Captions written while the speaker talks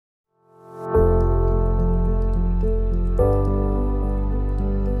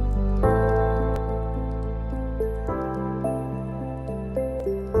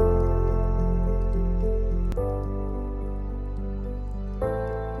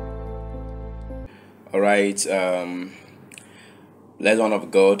All right, blessed one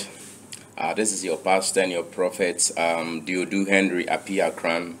of God. This is your pastor and your prophet, Duodu Henry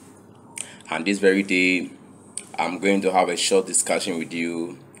Appiahkorang. And this very day, I'm going to have a short discussion with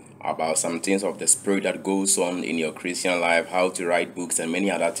you about some things of the spirit that goes on in your Christian life, how to write books, and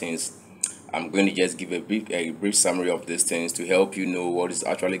many other things. I'm going to just give a brief summary of these things to help you know what is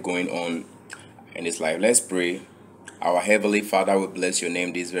actually going on in this life. Let's pray. Our Heavenly Father, we bless your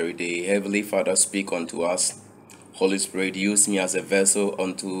name this very day. Heavenly Father, speak unto us. Holy Spirit, use me as a vessel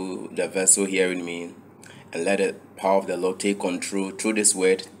unto the vessel hearing me, and let the power of the Lord take control through this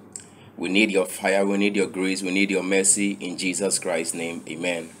word. We need your fire, we need your grace, we need your mercy in Jesus Christ's name.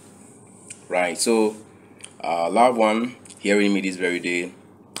 Amen. Right, so, loved one, hearing me this very day,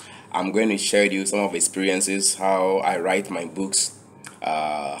 I'm going to share with you some of experiences, how I write my books,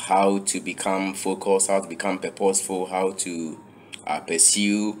 how to become focused, how to become purposeful, how to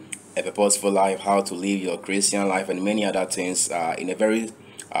pursue a purposeful life, how to live your Christian life, and many other things in a very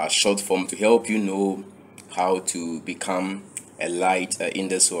short form to help you know how to become a light in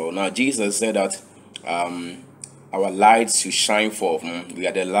this world. Now, Jesus said that our light should shine forth. We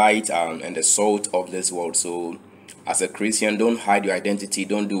are the light and the salt of this world. So, as a Christian, don't hide your identity.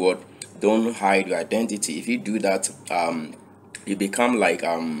 Don't do what? Don't hide your identity. If you do that, you become like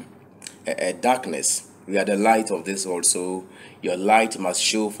a darkness. We are the light of this world, so your light must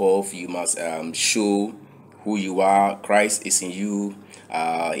show forth. You must show who you are. Christ is in you.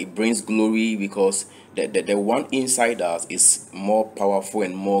 It brings glory because the one inside us is more powerful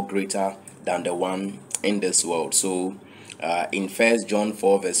and more greater than the one in this world. So in 1 John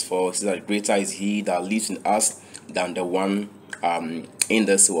 4 verse 4, it says that greater is he that lives in us than the one in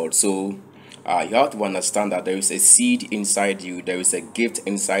this world. So you have to understand that there is a seed inside you, there is a gift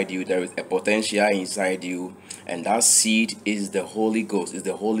inside you, there is a potential inside you, and that seed is the Holy Ghost, is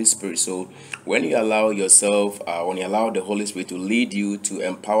the Holy Spirit. So when you allow yourself, when you allow the Holy Spirit to lead you, to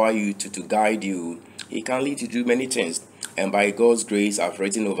empower you, to guide you, He can lead you to do many things. And by God's grace, I've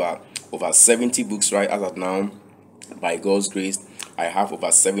written over 70 books right as of now. By God's grace, I have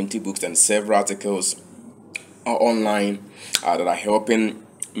over 70 books and several articles online that are helping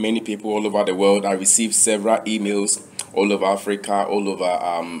many people all over the world. I received several emails all over Africa, all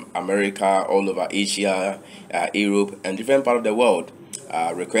over America, all over Asia, Europe, and different part of the world.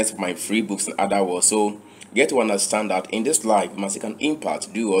 Requests for my free books and other words. So get to understand that in this life, you must make an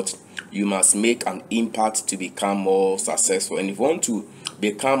impact. Do what? You must make an impact to become more successful. And if you want to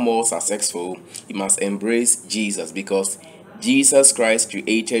become more successful, you must embrace Jesus, because Jesus Christ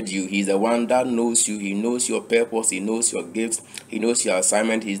created you. He's the one that knows you. He knows your purpose. He knows your gifts. He knows your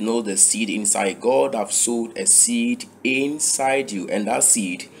assignment. He knows the seed inside. God have sowed a seed inside you, and that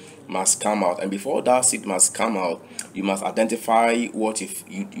seed must come out. And before that seed must come out, you must identify what if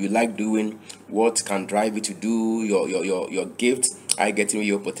you like doing, what can drive you to do your gift. I get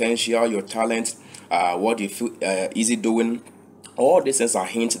your potential, your talent, what you feel easy doing. All these things are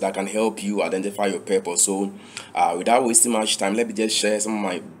hints that can help you identify your purpose. So without wasting much time, let me just share some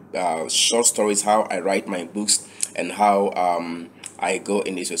of my short stories, how I write my books and how I go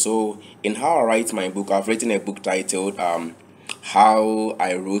in this way. So in how I write my book, I've written a book titled how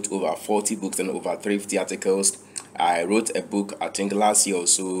I wrote over 40 books and over 350 articles. I wrote a book, I think last year or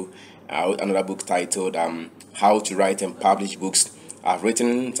so. I wrote another book titled how to write and publish books. I've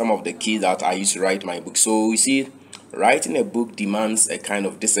written some of the keys that I use to write my book. So you see, writing a book demands a kind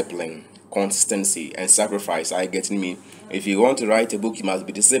of discipline, consistency, and sacrifice. Are you getting me? If you want to write a book, you must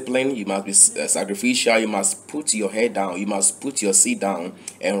be disciplined, you must be sacrificial, you must put your head down, you must put your seat down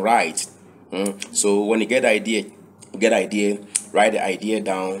and write. So when you get idea, write the idea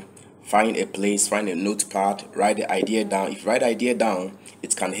down, find a place, find a notepad, write the idea down. If you write the idea down,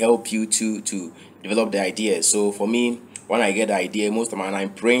 it can help you to develop the idea. So for me, when I get the idea, most of the time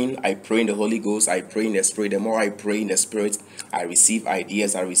I pray in the Holy Ghost, I pray in the Spirit. The more I pray in the Spirit, I receive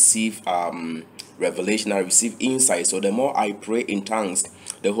ideas, I receive revelation, I receive insight. So the more I pray in tongues,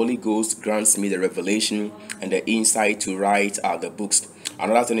 the Holy Ghost grants me the revelation and the insight to write the books.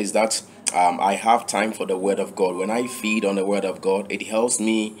 Another thing is that I have time for the Word of God. When I feed on the Word of God, it helps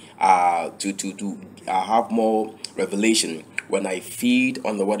me to have more revelation. When I feed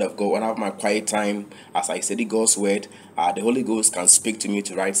on the Word of God, when I have my quiet time, as I study God's Word, the Holy Ghost can speak to me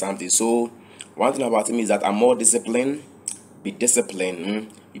to write something. So one thing about him is that I'm more disciplined. Be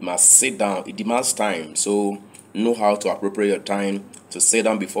disciplined. You must sit down. It demands time. So know how to appropriate your time to sit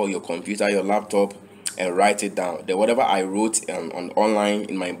down before your computer, your laptop, and write it down. Whatever I wrote on online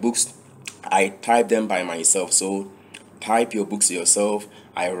in my books, I type them by myself. So type your books yourself.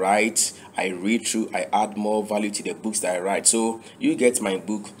 I write, I read through, I add more value to the books that I write. So you get my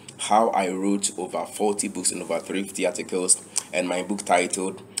book, How I Wrote Over 40 Books and Over 350 Articles, and my book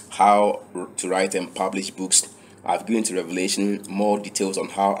titled How to Write and Publish Books. I've given to Revelation more details on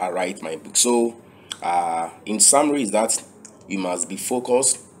how I write my book. So in summary is that you must be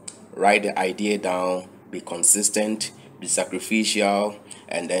focused, write the idea down, be consistent, be sacrificial,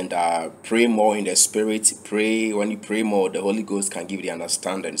 and then pray more in the spirit. Pray. When you pray more, the Holy Ghost can give you the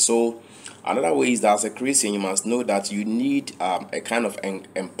understanding. So another way is that as a Christian, you must know that you need a kind of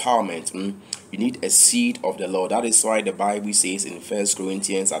empowerment. You need a seed of the Lord. That is why the Bible says in 1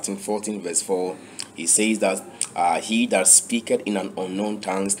 Corinthians, I think 14 verse 4, he says that he that speaketh in an unknown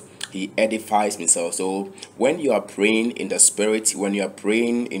tongues, he edifies himself. So when you are praying in the spirit, when you are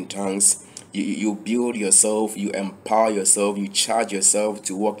praying in tongues, you build yourself, you empower yourself, you charge yourself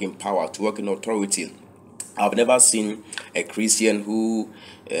to walk in power, to walk in authority. I've never seen a Christian who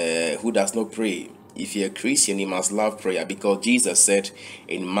does not pray. If you're a Christian, you must love prayer, because Jesus said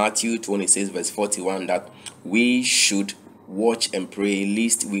in Matthew 26 verse 41 that we should watch and pray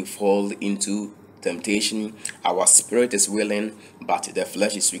lest we fall into temptation. Our spirit is willing, but the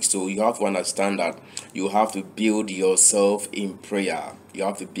flesh is weak. So you have to understand that you have to build yourself in prayer. You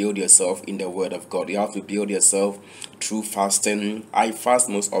have to build yourself in the word of God. You have to build yourself through fasting. I fast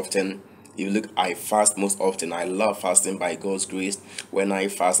most often. I fast most often. I love fasting by God's grace. When I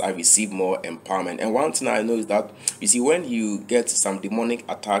fast, I receive more empowerment. And one thing I know is that, you see, when you get some demonic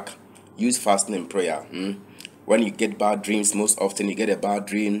attack, use fasting and prayer. When you get bad dreams, most often you get a bad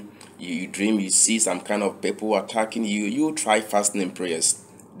dream, you dream, you see some kind of people attacking you, you try fasting and prayers.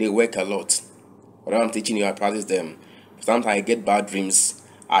 They work a lot. What I'm teaching you, I practice them. Sometimes I get bad dreams,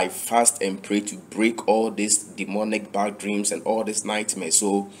 I fast and pray to break all these demonic bad dreams and all these nightmares.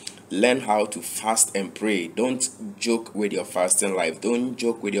 So learn how to fast and pray. Don't joke with your fasting life. Don't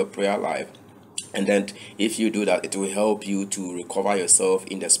joke with your prayer life. And then if you do that, it will help you to recover yourself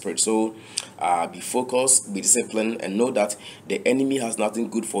in the spirit. So be focused, be disciplined, and know that the enemy has nothing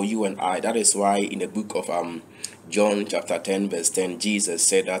good for you and I. That is why in the book of John chapter 10 verse 10, Jesus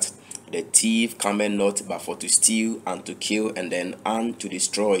said that the thief cometh not but for to steal and to kill and to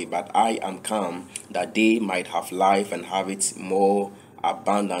destroy. But I am come that they might have life and have it more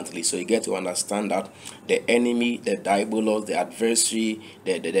abundantly. So you get to understand that the enemy, the diabolos, the adversary,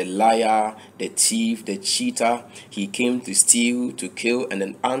 the liar, the thief, the cheater, he came to steal, to kill,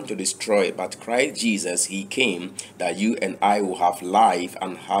 and to destroy. But Christ Jesus, he came that you and I will have life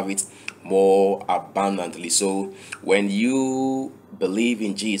and have it more abundantly. So when you believe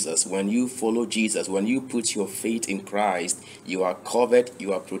in Jesus, when you follow Jesus, when you put your faith in Christ, you are covered,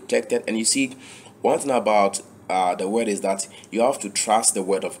 you are protected. And you see, one thing about the word is that you have to trust the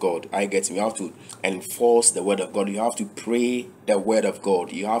word of God. You have to enforce the word of God. You have to pray the word of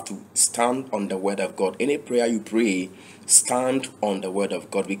God. You have to stand on the word of God. Any prayer you pray, stand on the word of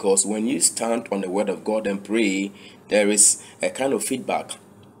God, because when you stand on the word of God and pray, there is a kind of feedback.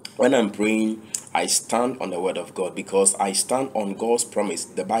 When I'm praying, I stand on the word of God because I stand on God's promise.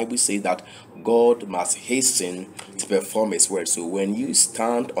 The Bible says that God must hasten to perform his word. So when you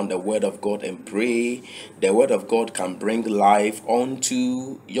stand on the word of God and pray, the word of God can bring life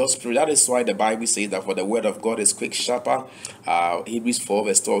onto your spirit. That is why the Bible says that for the word of God is quick, sharper. Hebrews 4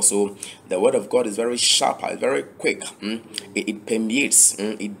 verse 12. So the word of God is very sharp, very quick. It permeates,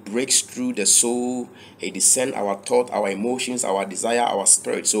 it breaks through the soul. It discerns our thought, our emotions, our desire, our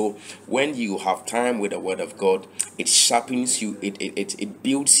spirit. So when you have time with the word of God, it sharpens you, it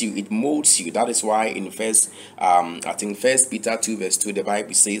builds you, it molds you. That is why in First Peter 2 verse 2, the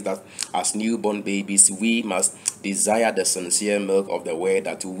Bible says that as newborn babies, we must desire the sincere milk of the word,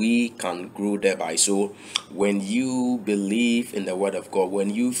 that we can grow thereby. So when you believe in the word of God, when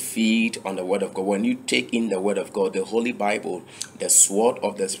you feed on the word of God, when you take in the word of God, the Holy Bible, the sword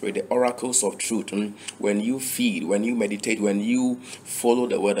of the Spirit, the oracles of truth, when you feed, when you meditate, when you follow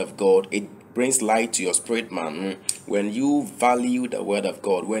the word of God, it brings light to your spirit, man. When you value the word of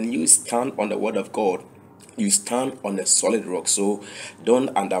God, when you stand on the word of God, you stand on a solid rock. So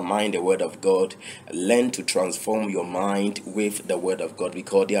don't undermine the word of God. Learn to transform your mind with the word of God,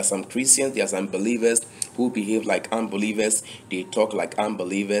 because there are some Christians, there are some believers who behave like unbelievers. They talk like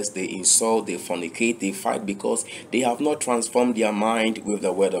unbelievers. They insult, they fornicate, they fight, because they have not transformed their mind with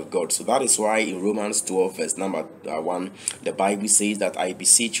the word of God. So that is why in Romans 12 verse number 1, the Bible says that I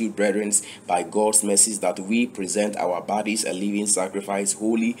beseech you, brethren, by God's mercies, that we present our bodies a living sacrifice,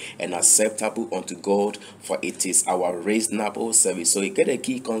 holy and acceptable unto God, for it is our reasonable service. So you get a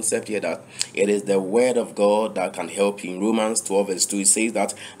key concept here, that it is the word of God that can help you. In Romans 12 verse 2, it says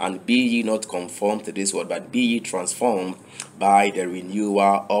that, and be ye not conformed to this world, word, but be ye transformed by the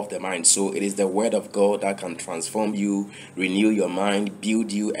renewal of the mind. So it is the word of God that can transform you, renew your mind,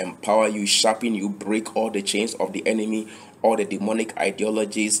 build you, empower you, sharpen you, break all the chains of the enemy, all the demonic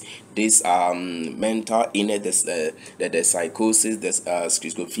ideologies, this mental illness, the psychosis, the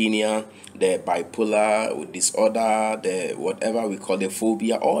schizophrenia, the bipolar disorder, the whatever we call the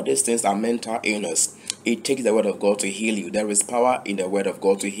phobia. All these things are mental illness. It takes the word of God to heal you. There is power in the word of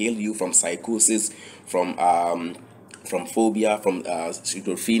God to heal you from psychosis, from phobia, from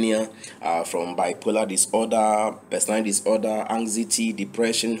schizophrenia, from bipolar disorder, personality disorder, anxiety,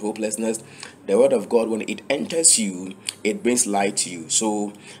 depression, hopelessness. The word of God, when it enters you, it brings light to you.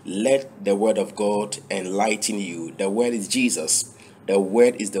 So let the word of God enlighten you. The word is Jesus. The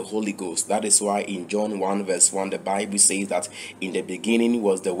word is the Holy Ghost. That is why in John 1 verse 1, the Bible says that in the beginning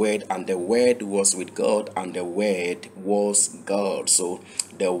was the word, and the word was with God, and the word was God. So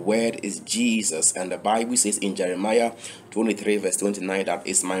the word is Jesus. And the Bible says in Jeremiah 23 verse 29 that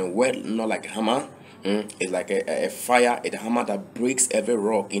is my word not like a hammer. It's like a fire, a hammer that breaks every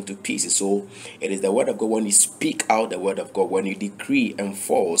rock into pieces. So it is the word of God. When you speak out the word of God, when you decree,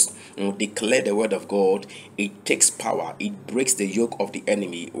 enforce, declare the word of God, it takes power. It breaks the yoke of the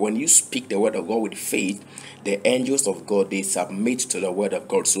enemy. When you speak the word of God with faith, the angels of God, they submit to the word of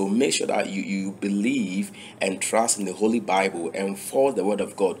God. So make sure that you believe and trust in the Holy Bible, enforce the word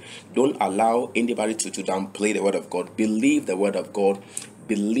of God. Don't allow anybody to downplay the word of God. Believe the word of God.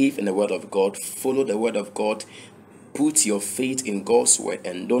 Believe in the word of God, follow the word of God, put your faith in God's word,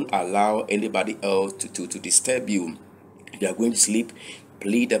 and don't allow anybody else to disturb you. If you are going to sleep,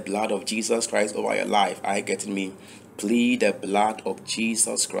 plead the blood of Jesus Christ over your life. Are you getting me? Plead the blood of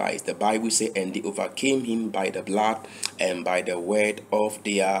Jesus Christ. The Bible says, and they overcame him by the blood and by the word of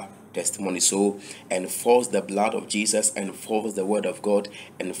their testimony. So enforce the blood of Jesus, enforce the word of God,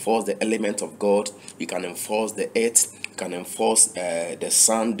 enforce the element of God. You can enforce the earth, you can enforce the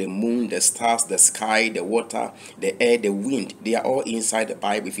sun, the moon, the stars, the sky, the water, the air, the wind. They are all inside the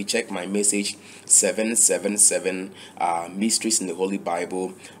Bible. If you check my message 777 mysteries in the Holy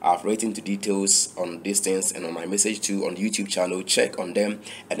Bible, I've written to details on these things, and on my message too on the YouTube channel. Check on them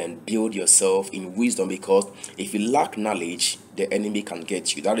and then build yourself in wisdom, because if you lack knowledge, the enemy can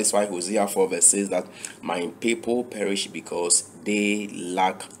get you. That is why Hosea 4 verse says that my people perish because they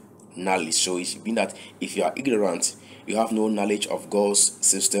lack knowledge. So it means that if you are ignorant, you have no knowledge of God's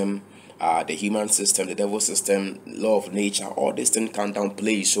system, the human system, the devil system, law of nature, all these things can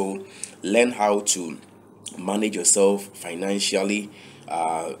downplay you. So learn how to manage yourself financially,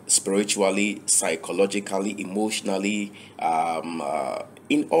 spiritually, psychologically, emotionally,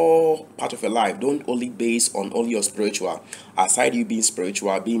 in all part of your life. Don't only base on only your spiritual. Aside you being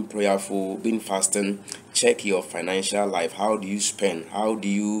spiritual, being prayerful, being fasting, check your financial life. How do you spend? How do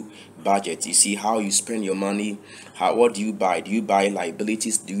you budget? You see how you spend your money. What do you buy? Do you buy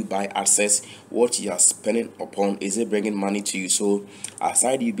liabilities? Do you buy assets? What you are spending upon, is it bringing money to you? So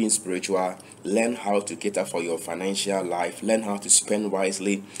aside you being spiritual, learn how to cater for your financial life. Learn how to spend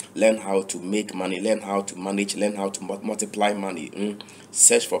wisely. Learn how to make money. Learn how to manage. Learn how to multiply money.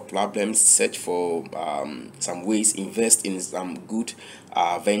 Search for problems. Search for some ways. Invest in some good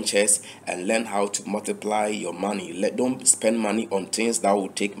ventures, and learn how to multiply your money. Don't spend money on things that will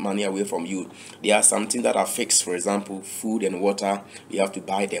take money away from you. There are some things that are fixed. For example, food and water, you have to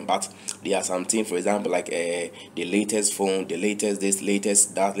buy them. But there are some things, for example, like the latest phone, the latest this,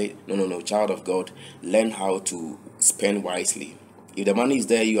 latest that. No, child of God, learn how to spend wisely. If the money is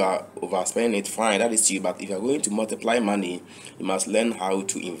there, you are overspending it, fine, that is you. But if you are going to multiply money, you must learn how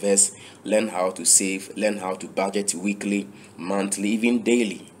to invest, learn how to save, learn how to budget weekly, monthly, even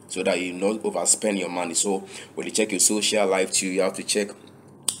daily, so that you not overspend your money. So when you check your social life too, you have to check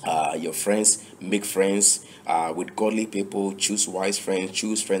your friends. Make friends with godly people. Choose wise friends.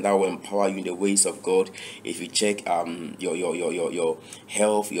 Choose friends that will empower you in the ways of God. If you check your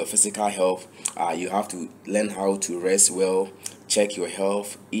health, your physical health, you have to learn how to rest well. Check your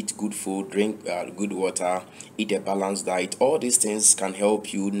health, eat good food, drink good water, eat a balanced diet. All these things can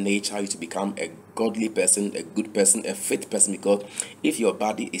help you nurture you to become a godly person, a good person, a fit person. Because if your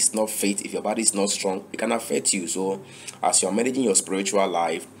body is not fit, if your body is not strong, it can affect you. So as you're managing your spiritual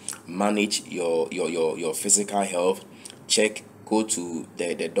life, manage your physical health. Check, go to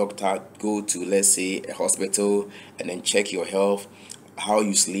the doctor, go to, let's say, a hospital, and then check your health, how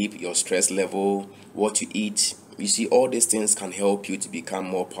you sleep, your stress level, what you eat, You see, all these things can help you to become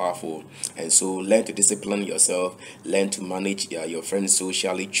more powerful. And so learn to discipline yourself, learn to manage your friends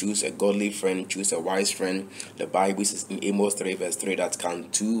socially, choose a godly friend, choose a wise friend. The Bible says in Amos 3 verse 3 that can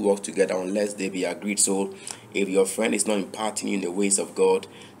two work together unless they be agreed. So if your friend is not imparting you in the ways of God,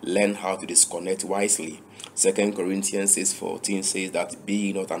 learn how to disconnect wisely. 2 Corinthians 6:14 says that be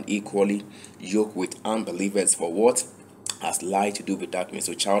ye not unequally yoked with unbelievers, for what has light to do with darkness.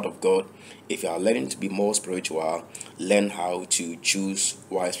 So child of God, if you are learning to be more spiritual, learn how to choose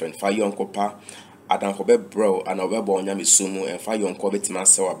wise friends. Fa yonko pa adanko be bro ana obebo onyame sumu, and fa yonko betima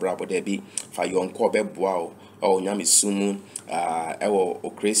se wa brabo de bi fa yonko be boa o onyame sumu ewo o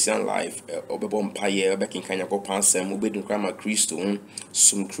Christian life obebo mpaye obekinkan yakopan nsem obedun krama Kristo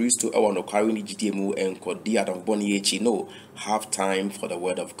sum Kristo ewo no kwari ni gidie mu enkodi adanko ni echi. No, have time for the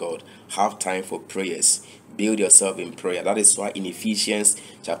word of God, have time for prayers. Build yourself in prayer. That is why in Ephesians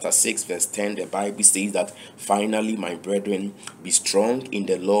chapter 6 verse 10 the Bible says that finally, my brethren, be strong in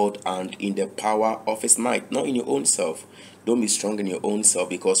the Lord and in the power of his might. Not in your own self. Don't be strong in your own self,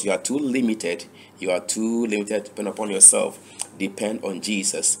 because you are too limited. You are too limited. Depend upon yourself. Depend on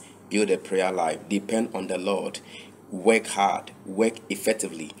Jesus. Build a prayer life. Depend on the Lord. Work hard, work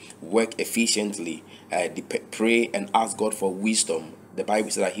effectively, work efficiently. Pray and ask God for wisdom. The Bible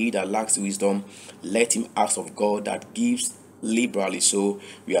says that he that lacks wisdom, let him ask of God that gives liberally. So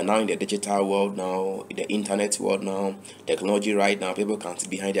we are now in the digital world now, in the internet world now, technology right now. People can sit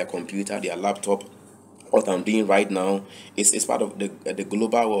behind their computer, their laptop. What I'm doing right now is part of the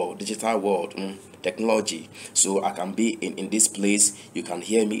global world, digital world, technology. So I can be in this place. You can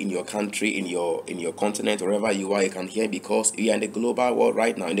hear me in your country, in your continent, wherever you are. You can hear, because we are in the global world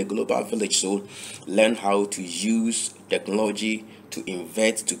right now, in the global village. So learn how to use technology, to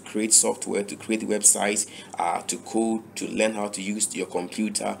invent, to create software, to create websites, to code, to learn how to use your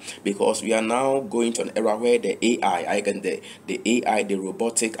computer, because we are now going to an era where the AI, the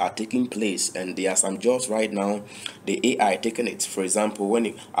robotic are taking place, and there are some jobs right now, the AI taking it. For example,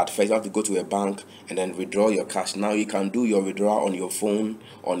 when at first you have to go to a bank and then withdraw your cash. Now you can do your withdrawal on your phone,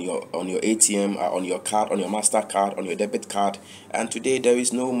 on your ATM, on your card, on your MasterCard, on your debit card. And today there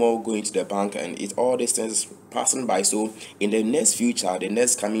is no more going to the bank, and it's all these things passing by. So in the next future, the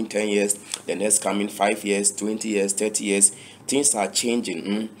next coming 10 years, the next coming 5 years, 20 years, 30 years, things are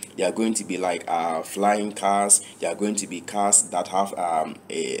changing. They are going to be like flying cars. They are going to be cars that have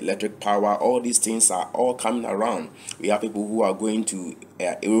electric power. All these things are all coming around. We have people who are going to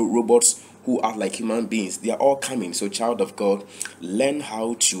robots who are like human beings. They are all coming. So child of God, learn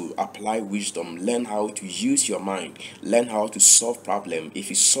how to apply wisdom, learn how to use your mind, learn how to solve problem. If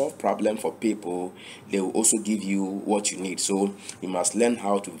you solve problem for people, they will also give you what you need. So you must learn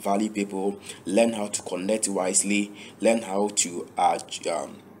how to value people, learn how to connect wisely, learn how to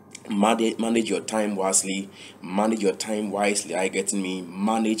manage your time wisely. Manage your time wisely. Are you getting me?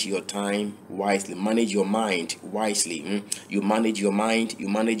 Manage your time wisely. Manage your mind wisely. You manage your mind, you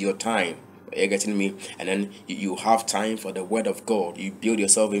manage your time. Are you getting me? And then you have time for the word of God. You build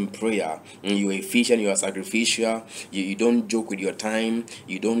yourself in prayer. You are efficient, you are sacrificial. You don't joke with your time.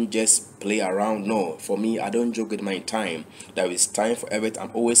 You don't just play around. No, for me, I don't joke with my time. There is time for everything.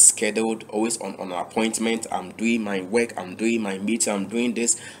 I'm always scheduled, always on an appointment. I'm doing my work, I'm doing my meeting, I'm doing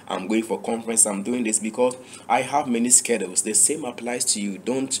this, I'm going for conference, I'm doing this, because I have many schedules. The same applies to you.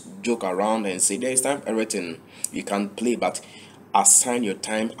 Don't joke around and say there is time for everything. You can play, but assign your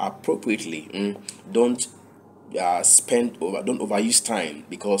time appropriately. Don't don't overuse time,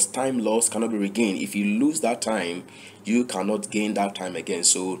 because time lost cannot be regained. If you lose that time, you cannot gain that time again.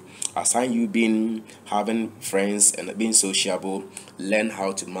 So assign you being having friends and being sociable, learn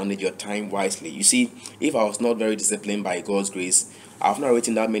how to manage your time wisely. You see, if I was not very disciplined, by God's grace, I've not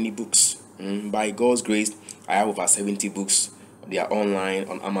written that many books. By God's grace, I have over 70 books. They are online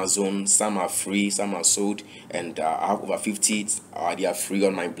on Amazon. Some are free, some are sold, and I have over 50. They are free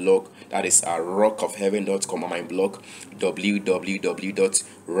on my blog. That is rockofheaven.com. On my blog,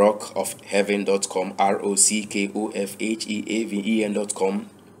 www.rockofheaven.com, rockofheaven.com.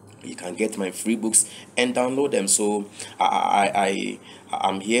 You can get my free books and download them. So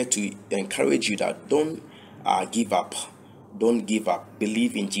I'm here to encourage you that don't give up. Don't give up.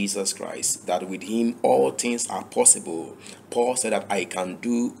 Believe in Jesus Christ, that with him all things are possible. Paul said that I can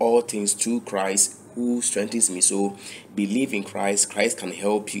do all things through Christ who strengthens me. So believe in Christ. Christ can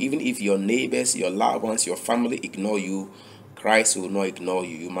help you. Even if your neighbors, your loved ones, your family ignore you, Christ will not ignore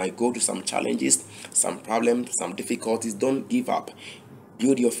you. You might go through some challenges, some problems, some difficulties. Don't give up.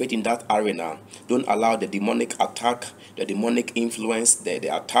 Build your faith in that arena. Don't allow the demonic attack, the demonic influence,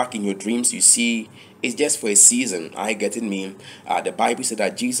 the attack in your dreams you see it's just for a season. I getting me? The Bible said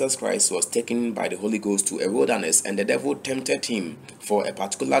that Jesus Christ was taken by the Holy Ghost to a wilderness, and the devil tempted him for a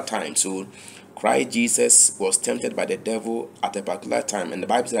particular time. So Christ Jesus was tempted by the devil at a particular time, and the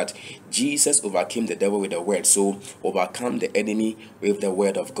Bible said that Jesus overcame the devil with the word. So overcome the enemy with the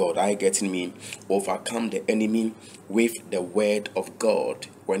word of God. Are you getting me? Overcome the enemy with the word of God.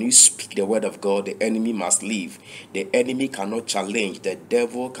 When you speak the word of God, the enemy must leave. The enemy cannot challenge, the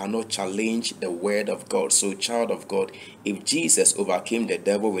devil cannot challenge the word of God. So, child of God, if Jesus overcame the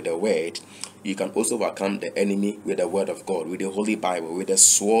devil with the word, you can also overcome the enemy with the word of God, with the Holy Bible, with the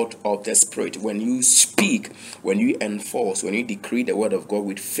sword of the Spirit. When you speak, when you enforce, when you decree the word of God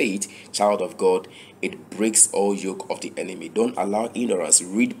with faith, child of God, it breaks all yoke of the enemy. Don't allow ignorance.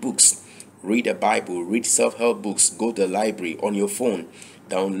 Read books, read the Bible, read self-help books, go to the library on your phone,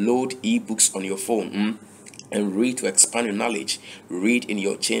 download ebooks on your phone. And read to expand your knowledge. Read in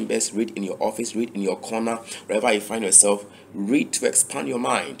your chambers, read in your office, read in your corner, wherever you find yourself. Read to expand your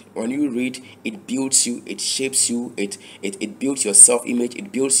mind. When you read, it builds you, it shapes you, it builds your self-image,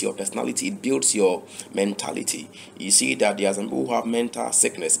 it builds your personality, it builds your mentality. You see that there are some people who have mental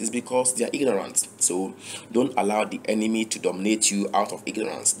sickness. It's because they are ignorant. So don't allow the enemy to dominate you out of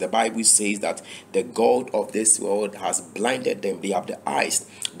ignorance. The Bible says that the God of this world has blinded them. They have the eyes,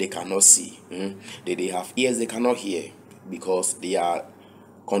 they cannot see. They have ears, they cannot hear, because they are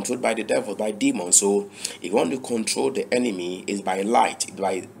controlled by the devil, by demons. So if you want to control the enemy, is by light,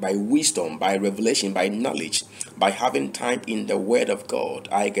 by wisdom, by revelation, by knowledge, by having time in the word of God.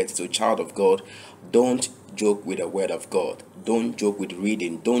 I get to, child of God, don't joke with the word of God. Don't joke with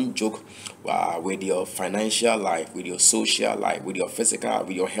reading. Don't joke with your financial life, with your social life, with your physical,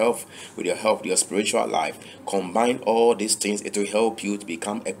 with your health, with your spiritual life. Combine all these things. It will help you to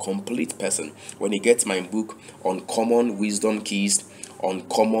become a complete person. When you get my book, Uncommon Wisdom Keys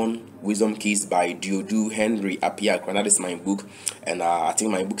by Duodu Henry Appiahkorang, that is my book, and I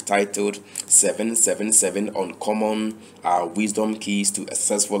think my book titled 777 Uncommon Wisdom Keys to a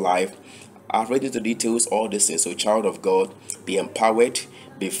Successful Life. I've read into details all this things. So, child of God, be empowered,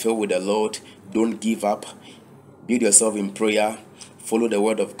 be filled with the Lord. Don't give up. Build yourself in prayer. Follow the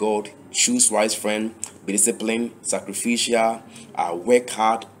word of God. Choose wise friend. Be disciplined, sacrificial. Work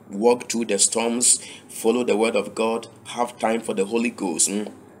hard. Walk through the storms. Follow the word of God. Have time for the Holy Ghost.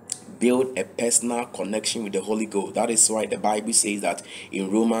 Build a personal connection with the Holy Ghost. That is why the Bible says that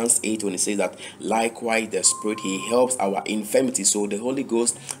in Romans 8, when it says that likewise the Spirit, He helps our infirmity. So the Holy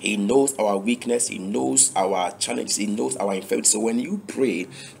Ghost, He knows our weakness, He knows our challenges, He knows our infirmity. So when you pray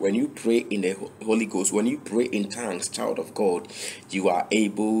in the Holy Ghost, when you pray in tongues, child of God, you are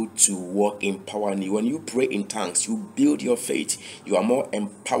able to walk in power. And when you pray in tongues, you build your faith. You are more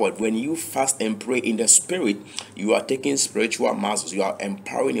empowered. When you fast and pray in the Spirit, you are taking spiritual muscles. You are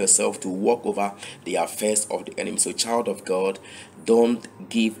empowering yourself to walk over the affairs of the enemy. So, child of God, don't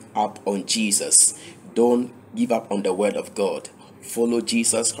give up on Jesus. Don't give up on the word of God. Follow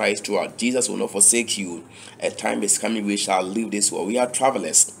Jesus Christ throughout. Jesus will not forsake you. A time is coming, we shall leave this world. We are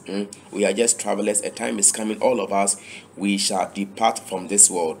travelers. We are just travelers. A time is coming, all of us, we shall depart from this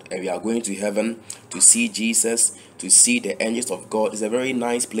world, and we are going to heaven to see Jesus, to see the angels of God. It's a very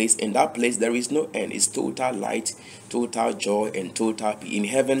nice place. In that place, there is no end. It's total light, total joy, and total peace. In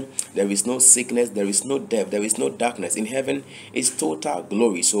heaven, there is no sickness, there is no death, there is no darkness. In heaven, it's total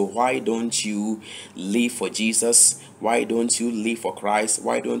glory. So why don't you live for Jesus? Why don't you live for Christ?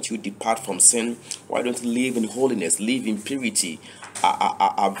 Why don't you depart from sin? Why don't you live in holiness, live in purity?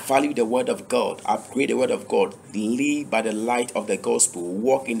 I value the word of God. I pray the word of God. Live by the light of the gospel.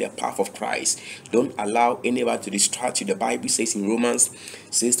 Walk in the path of Christ. Don't allow anybody to distract you. The Bible says in Romans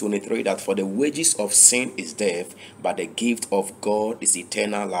 6:23 that for the wages of sin is death, but the gift of God is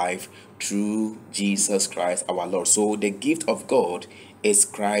eternal life through Jesus Christ our Lord. So the gift of God is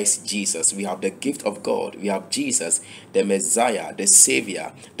Christ Jesus. We have the gift of God. We have Jesus, the Messiah, the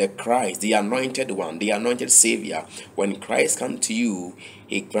Savior, the Christ, the anointed one, the anointed Savior. When Christ comes to you,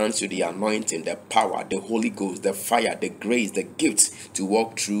 He grants you the anointing, the power, the Holy Ghost, the fire, the grace, the gift to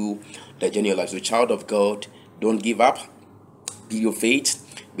walk through the journey of life. So, child of God, don't give up. Build your faith.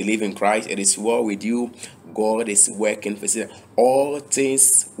 Believe in Christ. It is well with you. God is working for you. All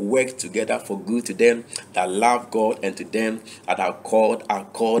things work together for good to them that love God and to them that are called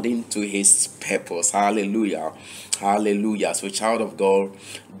according to His purpose. Hallelujah. Hallelujah. So, child of God,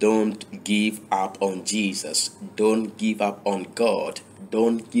 don't give up on Jesus. Don't give up on God.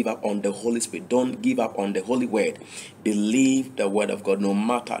 Don't give up on the Holy Spirit. Don't give up on the Holy Word. Believe the Word of God, no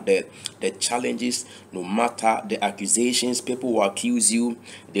matter the challenges, no matter the accusations. People will accuse you.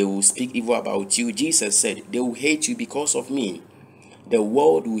 They will speak evil about you. Jesus said, they will hate you because of me. The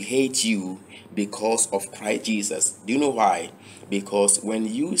world will hate you because of Christ Jesus. Do you know why? Because when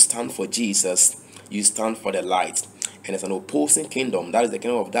you stand for Jesus, you stand for the light. And it's an opposing kingdom, that is the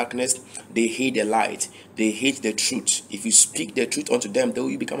kingdom of darkness. They hate the light, they hate the truth. If you speak the truth unto them, they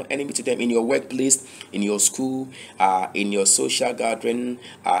will become an enemy to them in your workplace, in your school, in your social gathering,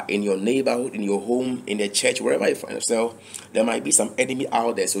 in your neighborhood, in your home, in the church, wherever you find yourself. There might be some enemy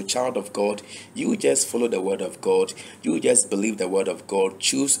out there. So, child of God, you just follow the word of God. You just believe the word of God.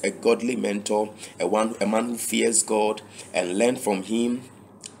 Choose a godly mentor, a man who fears God, and learn from him.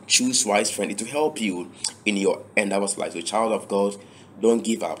 Choose wise friend to help you in your endeavors life. So, child of God, don't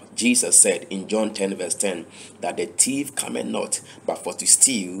give up. Jesus said in John 10 verse 10 that the thief cometh not but for to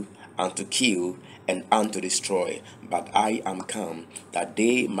steal and to kill and to destroy. But I am come that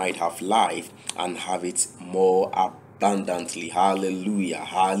they might have life and have it more abundantly. Hallelujah,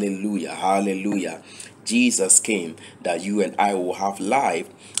 hallelujah, hallelujah. Jesus came that you and I will have life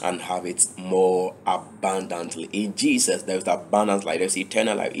and have it more abundantly. In Jesus, there is abundance life, there's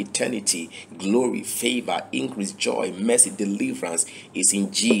eternal life, eternity, glory, favor, increase, joy, mercy, deliverance is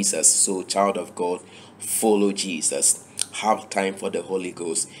in Jesus. So, child of God, follow Jesus. Have time for the Holy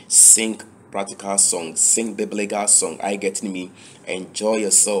Ghost. Sing practical songs, sing biblical song. I get me. Enjoy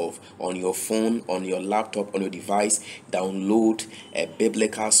yourself on your phone, on your laptop, on your device. Download a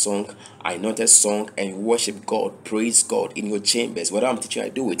biblical song, anointed song, and worship God, praise God in your chambers. Whether I'm teaching, I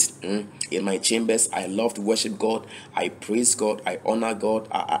do it in my chambers. I love to worship God. I praise God. I honor God.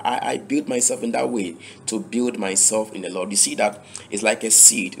 I build myself in that way to build myself in the Lord. You see that it's like a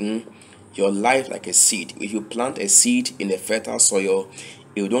seed. Your life like a seed. If you plant a seed in a fertile soil,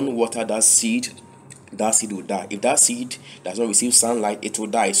 if you don't water that seed will die. If that seed does not receive sunlight, it will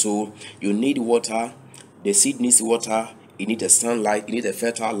die. So you need water. The seed needs water. You need the sunlight. You need a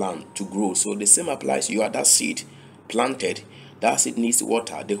fertile land to grow. So the same applies. You are that seed planted. That seed needs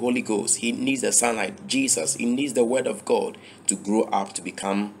water. The Holy Ghost. He needs the sunlight. Jesus. He needs the word of God to grow up to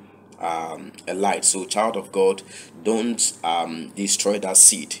become a light. So, child of God, don't destroy that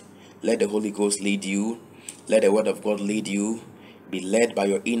seed. Let the Holy Ghost lead you. Let the word of God lead you. Be led by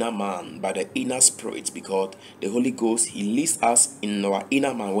your inner man, by the inner spirit, because the Holy Ghost, he leads us in our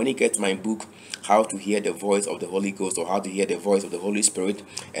inner man. When you get my book, How to Hear the Voice of the Holy Ghost, or How to Hear the Voice of the Holy Spirit,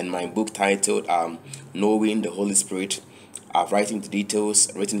 and my book titled Knowing the Holy Spirit, I've written the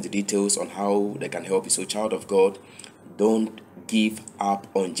details on how they can help you. So, child of God, don't give up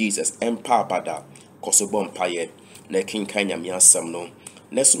on Jesus. Empower kosobon paye na kinkanya miasam no.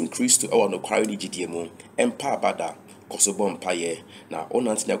 Nesum Kristo ewa no kware ni gidie mu. Empower kosobon paye na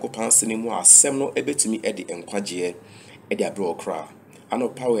onanti nyakopan sene mu asem no ebetumi ede enkwagye ede abro okra. Ano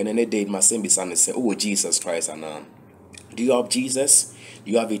power na day masem bisa ne say, oh Jesus Christ ana. Do you have Jesus?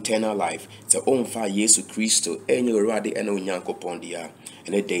 You have eternal life. So on fa Yesu Kristo enye orade ena onyankopon dia.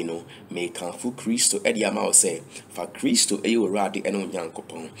 Ene day no me kanfu Kristo ede ama say fa Kristo eye orade ena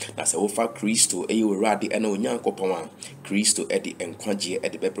onyankopon. Na se wo fa Kristo eye orade ena onyankopon a Kristo ede enkwagye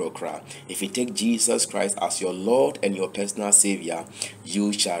ede bebrokra. If you take Jesus Christ as your Lord and your personal Savior,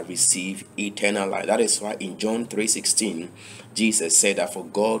 you shall receive eternal life. That is why in John 3:16 Jesus said that for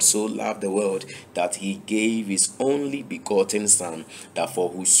God so loved the world that he gave his only begotten Son, that for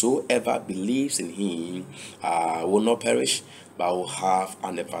whosoever believes in him will not perish but will have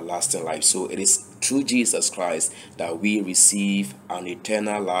an everlasting life. So it is through Jesus Christ that we receive an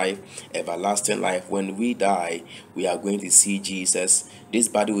eternal life, everlasting life. When we die, we are going to see Jesus. This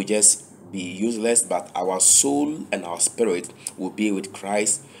body will just be useless, but our soul and our spirit will be with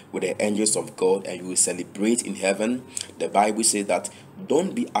Christ, with the angels of God, and you will celebrate in heaven. The Bible says that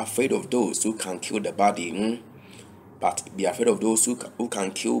don't be afraid of those who can kill the body, but be afraid of those who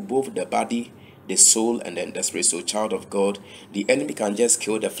can kill both the body, the soul, and then the spirit. So, child of God, the enemy can just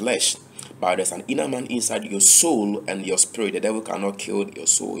kill the flesh, but there's an inner man inside your soul and your spirit. The devil cannot kill your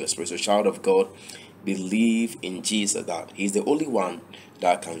soul, your spirit. So, child of God, believe in Jesus, that he's the only one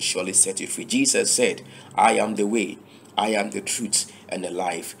that can surely set you free. Jesus said, I am the way, I am the truth and the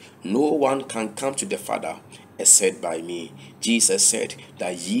life. No one can come to the Father except by me. Jesus said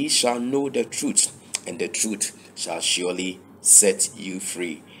that ye shall know the truth, and the truth shall surely set you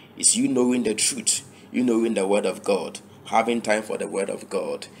free. It's you knowing the truth, you knowing the word of God, having time for the word of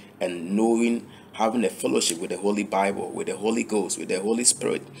God, and having a fellowship with the Holy Bible, with the Holy Ghost, with the Holy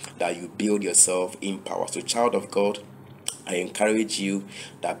Spirit, that you build yourself in power. So, child of God, I encourage you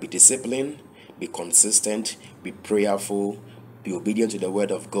that be disciplined, be consistent, be prayerful, be obedient to the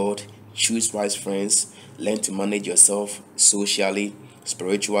word of God, choose wise friends, learn to manage yourself socially,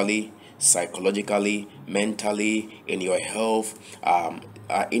 spiritually, psychologically, mentally, in your health,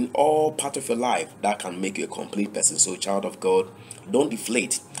 in all part of your life that can make you a complete person. So, child of God, Don't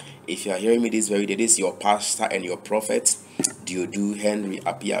deflate. If you are hearing me this very day, this is your pastor and your prophet, Duodu Henry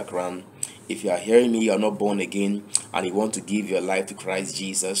Appiahkorang. If you are hearing me, you are not born again, and you want to give your life to Christ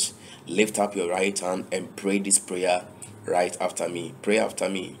Jesus, lift up your right hand and pray this prayer right after me. Pray after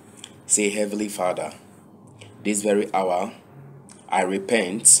me. Say, Heavenly Father, this very hour, I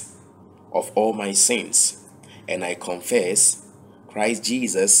repent of all my sins, and I confess Christ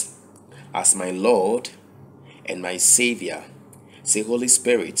Jesus as my Lord and my Savior. Say, Holy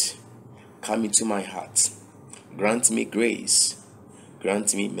Spirit, come into my heart. Grant me grace.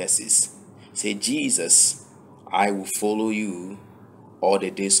 Grant me mercies. Say, Jesus, I will follow you all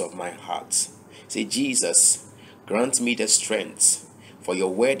the days of my heart. Say, Jesus, grant me the strength, for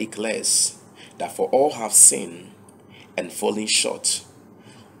your word declares that for all have sinned and fallen short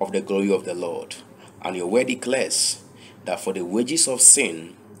of the glory of the Lord. And your word declares that for the wages of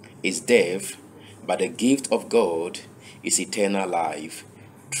sin is death, but the gift of God is eternal life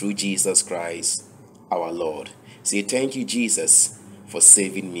through Jesus Christ our Lord. Say, thank you, Jesus, for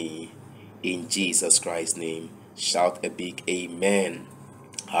saving me. In Jesus Christ's name, shout a big amen.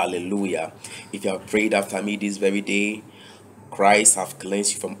 Hallelujah. If you have prayed after me this very day, Christ have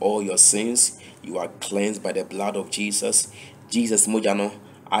cleansed you from all your sins. You are cleansed by the blood of Jesus. Jesus mojano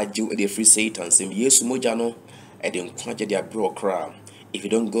aju the free Satan. Sim Yesu mojano edin dia bro kra. If you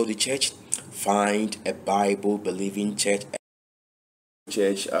don't go to church, find a Bible believing church.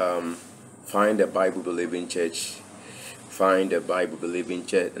 Find a Bible believing church. Find a Bible believing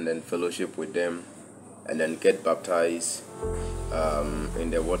church and then fellowship with them, and then get baptized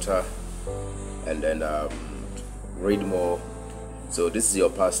in the water, and then read more. So this is your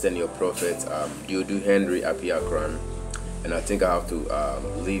pastor and your prophet, Duodu Henry Appiahkorang, and I think I have to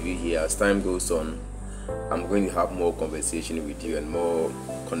leave you here. As time goes on, I'm going to have more conversation with you and more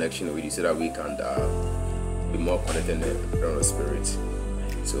connection with you, so that we can be more connected in the realm of spirit.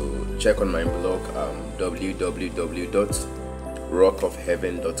 So check on my blog, www.rockofheaven.com,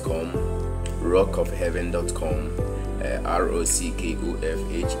 rockofheaven.com,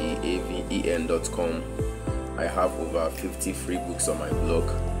 rockofheaven.com. I have over 50 free books on my blog.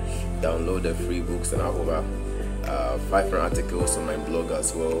 Download the free books, and I have over 500 articles on my blog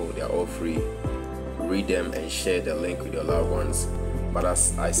as well. They are all free. Read them and share the link with your loved ones. But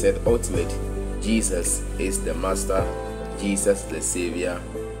as I said, ultimately, Jesus is the Master. Jesus is the Savior.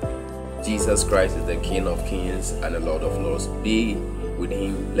 Jesus Christ is the King of Kings and the Lord of Lords. Be with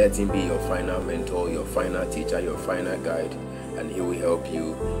Him. Let Him be your final mentor, your final teacher, your final guide, and He will help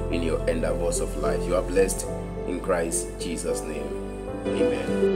you in your endeavors of life. You are blessed in Christ Jesus' name. Amen.